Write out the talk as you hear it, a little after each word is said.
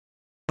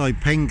Like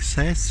Pink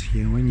says,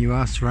 you know, when you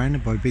are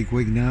surrounded by big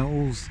wig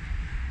noodles,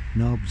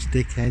 knobs,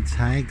 dickheads,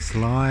 hags,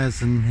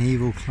 liars and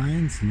evil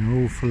clans, and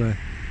they're all full of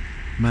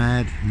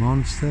mad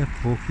monster,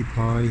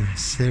 porcupine,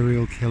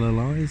 serial killer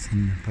lies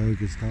and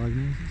bogus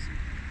diagnoses,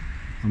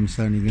 I'm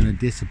certainly going to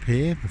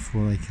disappear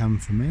before they come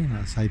for me.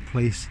 Like I say,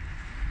 police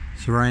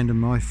surrounded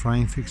my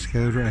Frankfurt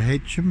Skoda at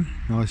Hitcham,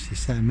 nicely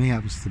set me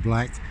up as the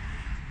Black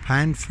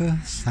Panther,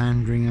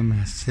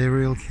 Sandringham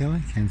serial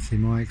killer. You can see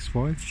my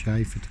ex-wife,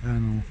 Shay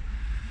Fraternal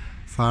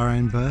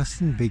Farran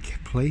Burston, big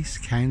police,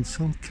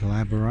 council,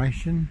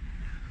 collaboration.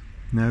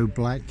 No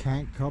black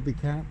cat,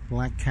 copycat,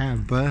 black cat of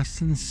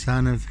Burston,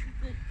 son of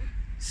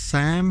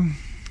Sam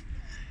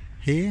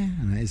here,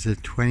 and that is a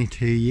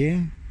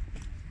 22-year.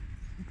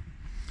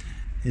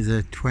 Is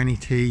a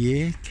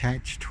 22-year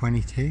catch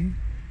 22.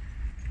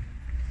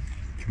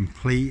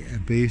 Complete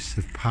abuse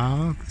of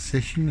power,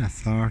 position,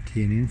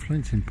 authority and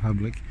influence in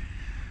public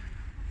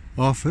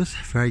office.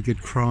 Very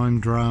good crime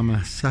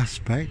drama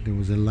suspect. There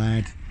was a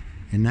lad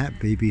in that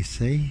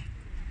BBC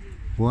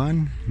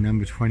one.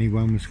 Number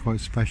 21 was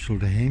quite special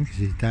to him because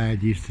his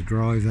dad used to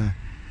drive a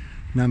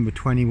number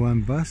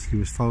 21 bus. He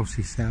was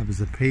falsely set up as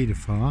a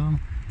paedophile,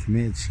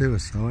 committed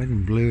suicide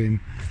and blew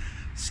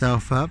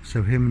himself up,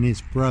 so him and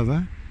his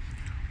brother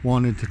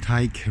wanted to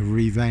take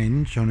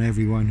revenge on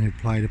everyone who had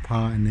played a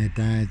part in their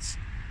dad's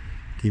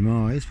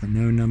demise. But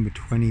no number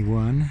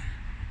 21,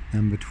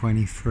 number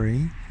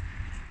 23,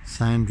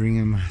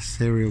 Sandringham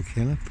serial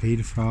killer,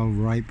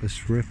 paedophile,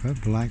 rapist, ripper,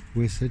 black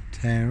wizard,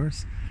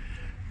 terrorist,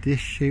 dish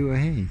shooter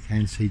here. You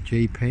can see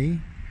GP,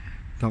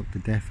 Dr.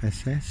 Def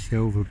SS,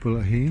 Silver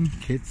Bullet Hume,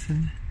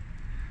 Kitson,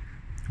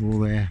 all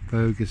their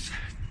bogus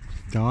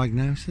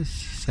diagnosis,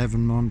 7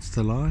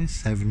 monster lies,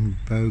 7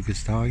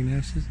 bogus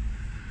diagnoses.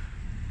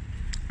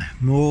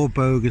 More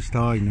bogus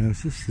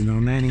diagnosis than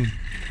on any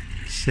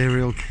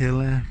serial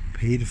killer,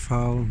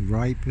 paedophile,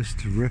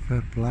 rapist,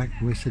 ripper, black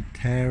wizard,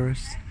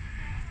 terrorist,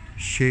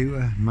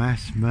 shooter,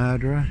 mass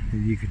murderer that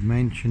you could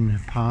mention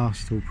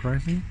past or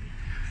present.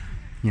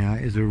 You know,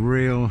 it is a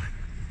real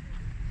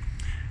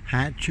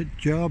hatchet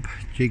job,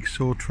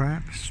 jigsaw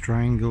trap,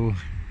 strangle,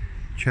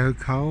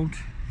 chokehold,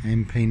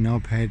 MP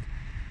knobhead,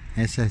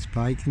 SS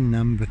Bacon,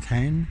 number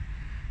 10,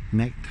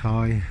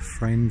 necktie,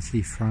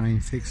 frenzy, frame,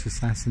 fix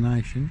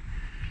assassination,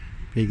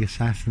 big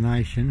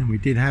assassination. We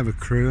did have a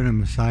crew in a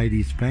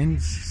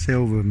Mercedes-Benz,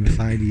 silver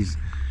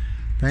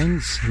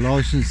Mercedes-Benz,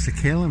 licensed to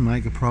kill and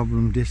make a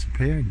problem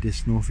disappear in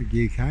Norfolk,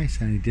 UK.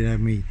 So he did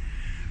have me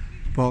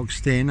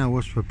boxed in. I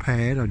was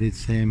prepared, I did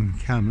see him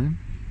coming.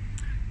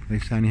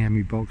 Police only had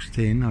me boxed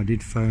in. I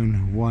did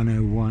phone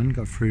 101,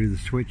 got through to the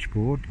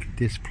switchboard. Could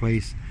this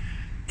police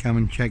come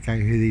and check out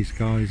who these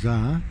guys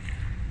are?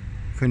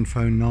 Couldn't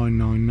phone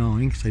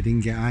 999 because they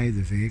didn't get out of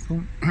the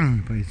vehicle,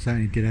 but he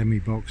certainly did have me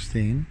boxed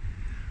in.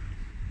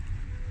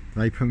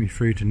 They put me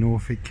through to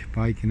Norfolk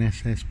Bacon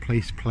SS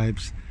Police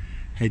Plebs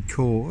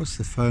headquarters.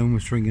 The phone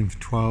was ringing for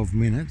 12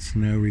 minutes,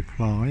 no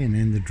reply, and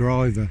then the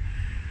driver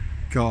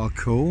got a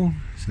call,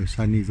 so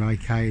suddenly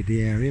vacated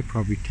the area,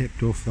 probably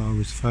tipped off that I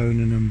was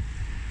phoning them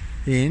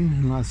in.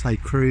 And like I say,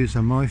 crews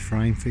on my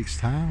frame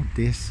fixed tail,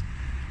 Dis,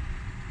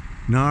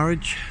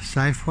 Norwich,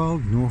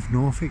 Southwold, North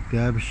Norfolk,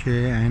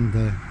 Derbyshire and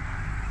the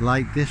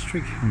Lake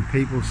District. When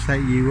people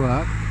set you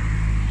up,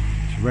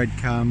 Red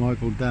Car,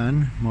 Michael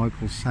Dunn,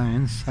 Michael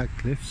Sands,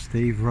 Sutcliffe,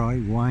 Steve Wright,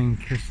 Wayne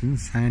Kisson,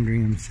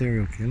 Sandringham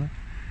serial killer,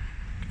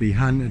 to be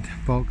hunted,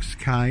 boxed,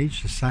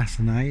 caged,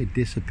 assassinated,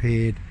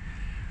 disappeared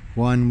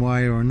one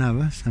way or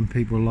another. Some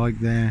people like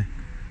their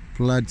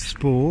blood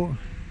sport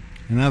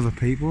and other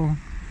people,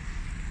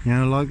 you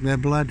know, like their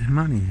blood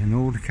money, and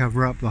all to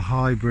cover up the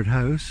hybrid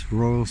host,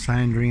 Royal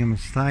Sandringham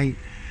Estate,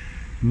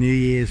 New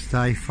Year's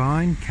Day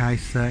fine,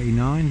 case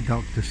 39,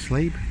 Dr.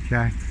 Sleep,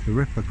 Jack the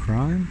Ripper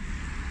crime.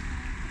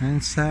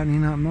 And certainly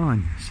not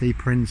mine. See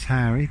Prince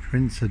Harry,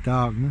 Prince of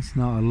Darkness,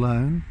 Not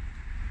Alone.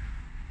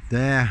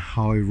 Their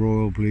high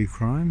royal blue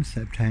crime,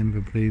 September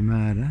blue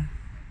murder.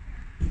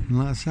 And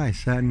like I say,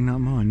 certainly not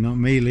mine. Not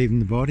me leaving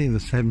the body of a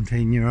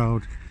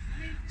 17-year-old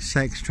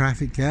sex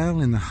trafficked girl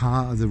in the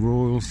heart of the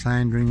Royal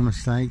Sandringham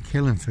Estate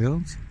killing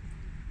fields.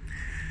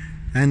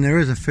 And there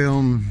is a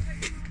film,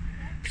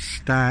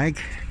 Stag,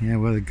 yeah,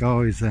 where the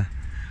guys are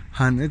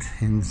hunted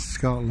in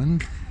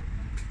Scotland.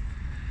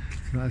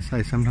 Like I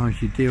say,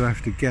 sometimes you do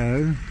have to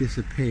go,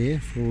 disappear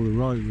for all the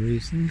right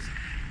reasons,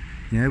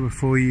 you know,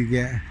 before you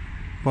get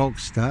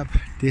boxed up,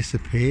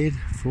 disappeared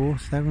for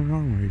 7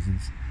 wrong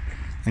reasons.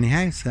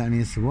 Anyhow,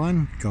 certainly it's the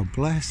one. God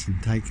bless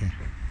and take care.